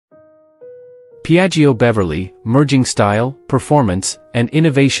Piaggio Beverly, merging style, performance, and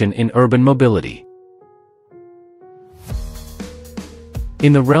innovation in urban mobility.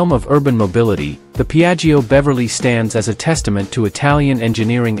 In the realm of urban mobility, the Piaggio Beverly stands as a testament to Italian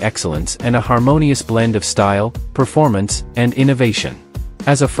engineering excellence and a harmonious blend of style, performance, and innovation.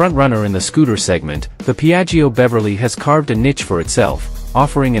 As a frontrunner in the scooter segment, the Piaggio Beverly has carved a niche for itself,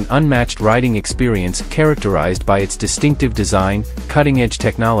 offering an unmatched riding experience characterized by its distinctive design, cutting-edge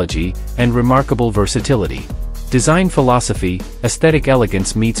technology, and remarkable versatility. Design philosophy, aesthetic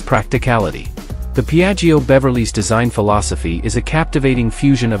elegance meets practicality. The Piaggio Beverly's design philosophy is a captivating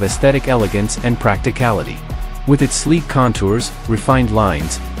fusion of aesthetic elegance and practicality. With its sleek contours, refined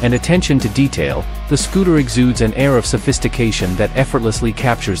lines, and attention to detail, the scooter exudes an air of sophistication that effortlessly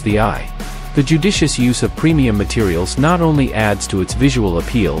captures the eye. The judicious use of premium materials not only adds to its visual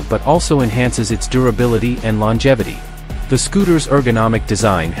appeal but also enhances its durability and longevity. The scooter's ergonomic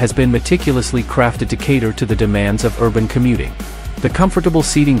design has been meticulously crafted to cater to the demands of urban commuting. The comfortable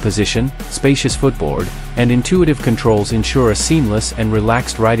seating position, spacious footboard, and intuitive controls ensure a seamless and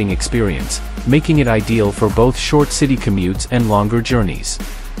relaxed riding experience, making it ideal for both short city commutes and longer journeys.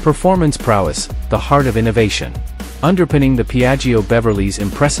 Performance prowess, the heart of innovation. Underpinning the Piaggio Beverly's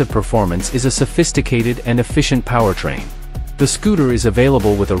impressive performance is a sophisticated and efficient powertrain. The scooter is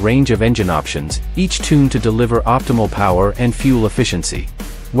available with a range of engine options, each tuned to deliver optimal power and fuel efficiency.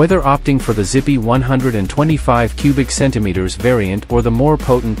 Whether opting for the zippy 125 cubic centimeters variant or the more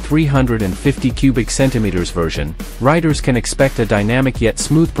potent 350 cubic centimeters version, riders can expect a dynamic yet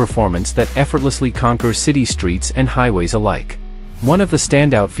smooth performance that effortlessly conquers city streets and highways alike. One of the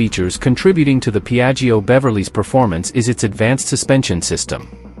standout features contributing to the Piaggio Beverly's performance is its advanced suspension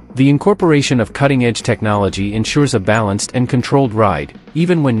system. The incorporation of cutting-edge technology ensures a balanced and controlled ride,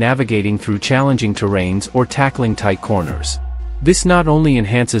 even when navigating through challenging terrains or tackling tight corners. This not only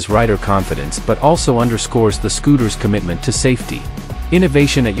enhances rider confidence but also underscores the scooter's commitment to safety.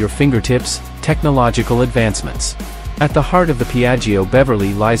 Innovation at your fingertips, technological advancements. At the heart of the Piaggio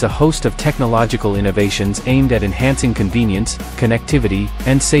Beverly lies a host of technological innovations aimed at enhancing convenience, connectivity,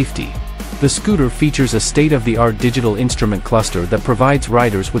 and safety. The scooter features a state-of-the-art digital instrument cluster that provides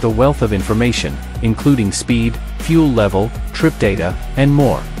riders with a wealth of information, including speed, fuel level, trip data, and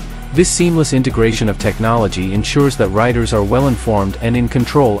more. This seamless integration of technology ensures that riders are well-informed and in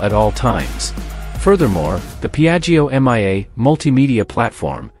control at all times. Furthermore, the Piaggio MIA multimedia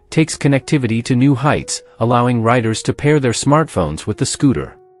platform takes connectivity to new heights, allowing riders to pair their smartphones with the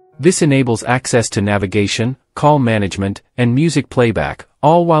scooter. This enables access to navigation, call management, and music playback,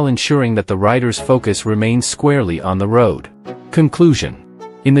 all while ensuring that the rider's focus remains squarely on the road. Conclusion.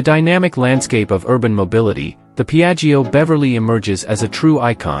 In the dynamic landscape of urban mobility, the Piaggio Beverly emerges as a true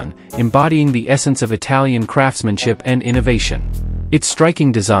icon, embodying the essence of Italian craftsmanship and innovation. Its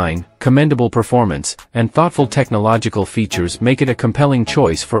striking design, commendable performance, and thoughtful technological features make it a compelling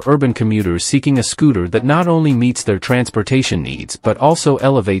choice for urban commuters seeking a scooter that not only meets their transportation needs but also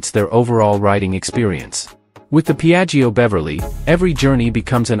elevates their overall riding experience. With the Piaggio Beverly, every journey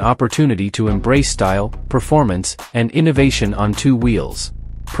becomes an opportunity to embrace style, performance, and innovation on two wheels.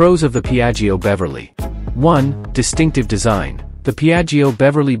 Pros of the Piaggio Beverly. 1. Distinctive design. The Piaggio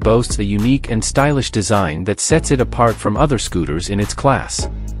Beverly boasts a unique and stylish design that sets it apart from other scooters in its class.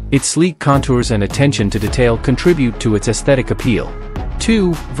 Its sleek contours and attention to detail contribute to its aesthetic appeal.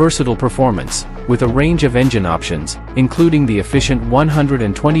 2. Versatile performance. With a range of engine options, including the efficient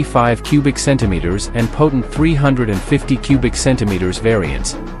 125 cubic centimeters and potent 350 cubic centimeters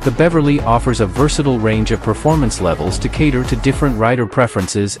variants, the Beverly offers a versatile range of performance levels to cater to different rider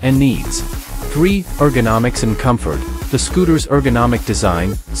preferences and needs. 3. Ergonomics and comfort. The scooter's ergonomic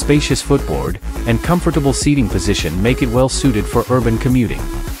design, spacious footboard, and comfortable seating position make it well suited for urban commuting.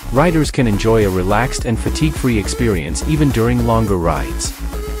 Riders can enjoy a relaxed and fatigue-free experience even during longer rides.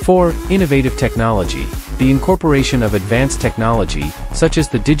 4. Innovative technology. The incorporation of advanced technology, such as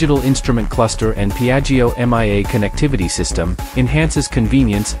the digital instrument cluster and Piaggio MIA connectivity system, enhances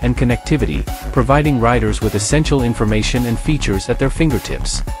convenience and connectivity, providing riders with essential information and features at their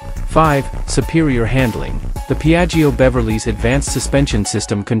fingertips. 5. Superior handling. The Piaggio Beverly's advanced suspension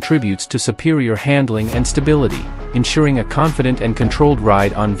system contributes to superior handling and stability, ensuring a confident and controlled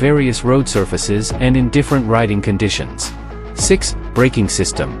ride on various road surfaces and in different riding conditions. 6. Braking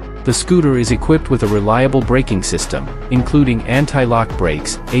system. The scooter is equipped with a reliable braking system, including anti-lock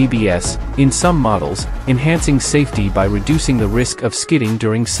brakes, ABS, in some models, enhancing safety by reducing the risk of skidding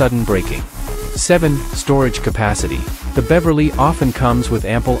during sudden braking. 7. Storage capacity. The Beverly often comes with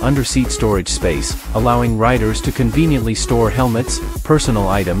ample underseat storage space, allowing riders to conveniently store helmets, personal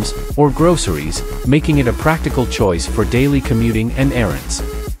items, or groceries, making it a practical choice for daily commuting and errands.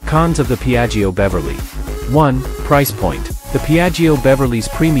 Cons of the Piaggio Beverly. 1. Price point. The Piaggio Beverly's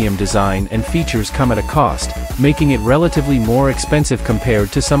premium design and features come at a cost, making it relatively more expensive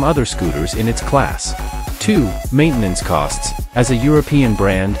compared to some other scooters in its class. 2. Maintenance costs. As a European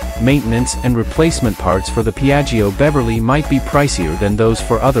brand, maintenance and replacement parts for the Piaggio Beverly might be pricier than those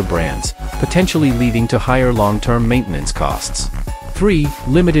for other brands, potentially leading to higher long-term maintenance costs. 3.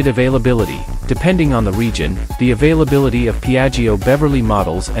 Limited availability. Depending on the region, the availability of Piaggio Beverly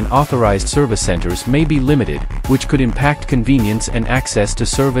models and authorized service centers may be limited, which could impact convenience and access to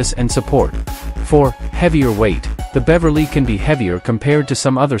service and support. 4. Heavier weight. The Beverly can be heavier compared to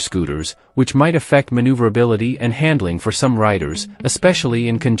some other scooters, which might affect maneuverability and handling for some riders, especially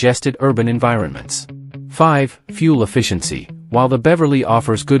in congested urban environments. 5. Fuel efficiency. While the Beverly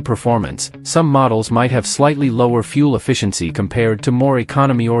offers good performance, some models might have slightly lower fuel efficiency compared to more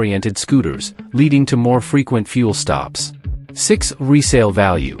economy-oriented scooters, leading to more frequent fuel stops. 6. Resale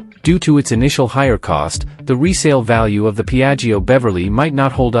value. Due to its initial higher cost, the resale value of the Piaggio Beverly might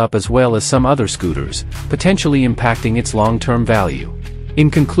not hold up as well as some other scooters, potentially impacting its long-term value. In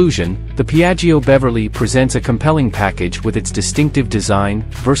conclusion, the Piaggio Beverly presents a compelling package with its distinctive design,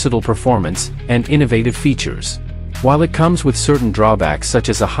 versatile performance, and innovative features. While it comes with certain drawbacks such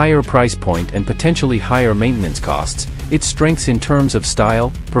as a higher price point and potentially higher maintenance costs, its strengths in terms of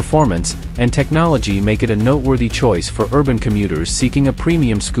style, performance, and technology make it a noteworthy choice for urban commuters seeking a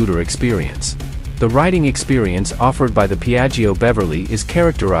premium scooter experience. The riding experience offered by the Piaggio Beverly is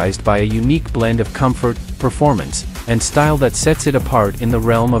characterized by a unique blend of comfort, performance, and style that sets it apart in the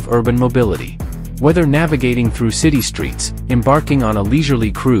realm of urban mobility. Whether navigating through city streets, embarking on a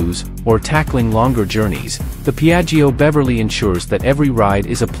leisurely cruise, or tackling longer journeys, the Piaggio Beverly ensures that every ride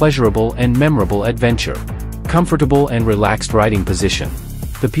is a pleasurable and memorable adventure. Comfortable and relaxed riding position.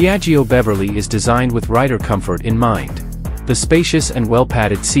 The Piaggio Beverly is designed with rider comfort in mind. The spacious and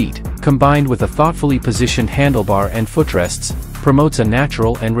well-padded seat, combined with a thoughtfully positioned handlebar and footrests, promotes a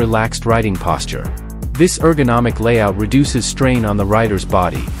natural and relaxed riding posture. This ergonomic layout reduces strain on the rider's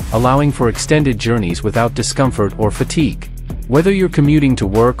body, allowing for extended journeys without discomfort or fatigue. Whether you're commuting to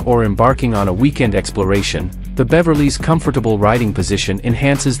work or embarking on a weekend exploration, the Beverly's comfortable riding position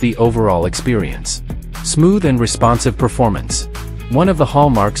enhances the overall experience. Smooth and responsive performance. One of the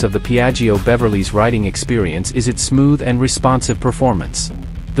hallmarks of the Piaggio Beverly's riding experience is its smooth and responsive performance.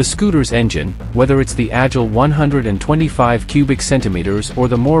 The scooter's engine, whether it's the agile 125 cubic centimeters or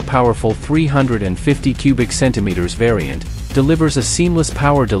the more powerful 350 cubic centimeters variant, delivers a seamless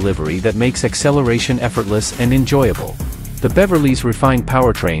power delivery that makes acceleration effortless and enjoyable. The Beverly's refined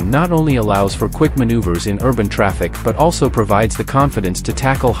powertrain not only allows for quick maneuvers in urban traffic but also provides the confidence to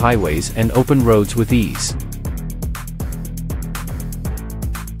tackle highways and open roads with ease.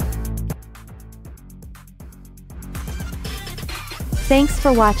 Thanks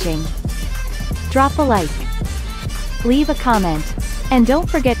for watching. Drop a like, leave a comment, and don't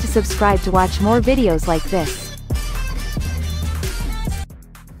forget to subscribe to watch more videos like this.